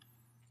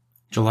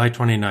July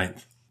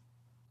 29th.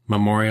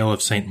 Memorial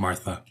of Saint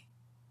Martha.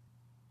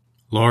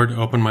 Lord,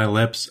 open my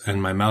lips,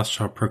 and my mouth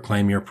shall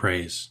proclaim your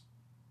praise.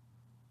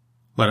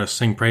 Let us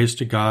sing praise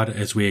to God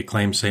as we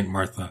acclaim Saint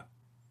Martha.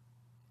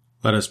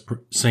 Let us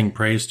sing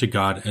praise to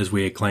God as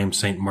we acclaim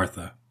Saint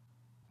Martha.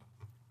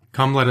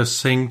 Come, let us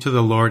sing to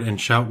the Lord and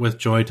shout with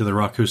joy to the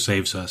Rock who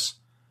saves us.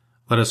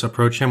 Let us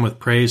approach him with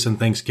praise and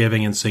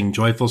thanksgiving and sing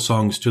joyful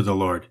songs to the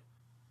Lord.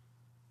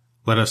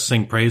 Let us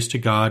sing praise to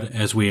God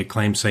as we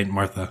acclaim Saint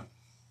Martha.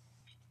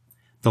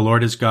 The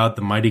Lord is God,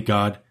 the mighty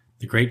God,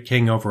 the great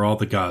King over all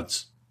the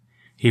gods.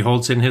 He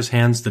holds in his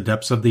hands the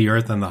depths of the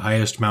earth and the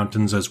highest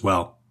mountains as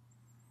well.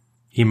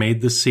 He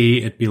made the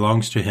sea, it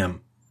belongs to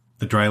him,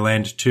 the dry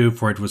land too,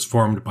 for it was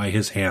formed by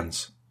his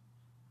hands.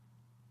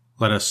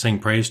 Let us sing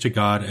praise to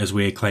God as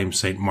we acclaim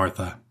Saint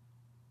Martha.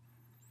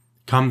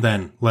 Come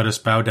then, let us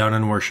bow down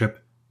and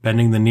worship,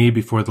 bending the knee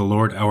before the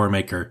Lord our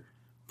Maker,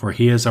 for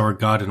he is our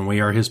God and we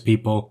are his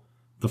people,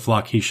 the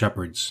flock he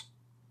shepherds.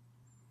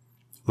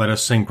 Let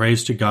us sing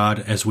praise to God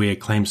as we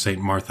acclaim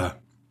Saint Martha.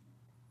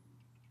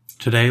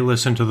 Today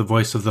listen to the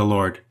voice of the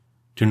Lord.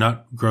 Do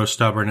not grow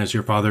stubborn as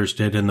your fathers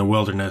did in the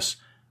wilderness,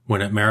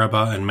 when at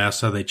Meribah and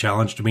Massah they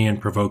challenged me and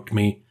provoked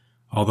me,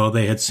 although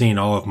they had seen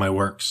all of my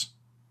works.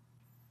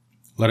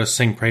 Let us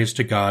sing praise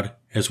to God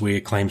as we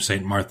acclaim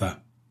Saint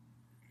Martha.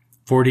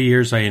 40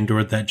 years I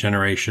endured that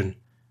generation.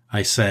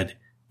 I said,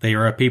 they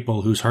are a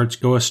people whose hearts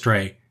go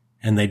astray,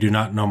 and they do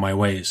not know my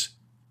ways.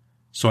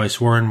 So I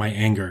swore in my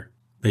anger,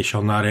 they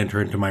shall not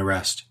enter into my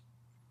rest.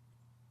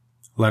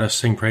 Let us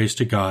sing praise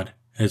to God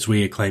as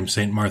we acclaim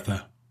Saint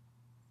Martha.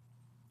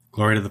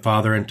 Glory to the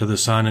Father, and to the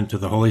Son, and to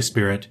the Holy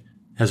Spirit,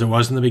 as it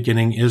was in the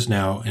beginning, is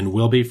now, and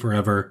will be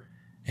forever.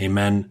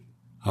 Amen.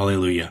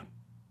 Alleluia.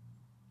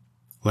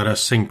 Let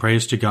us sing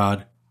praise to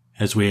God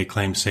as we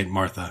acclaim Saint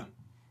Martha.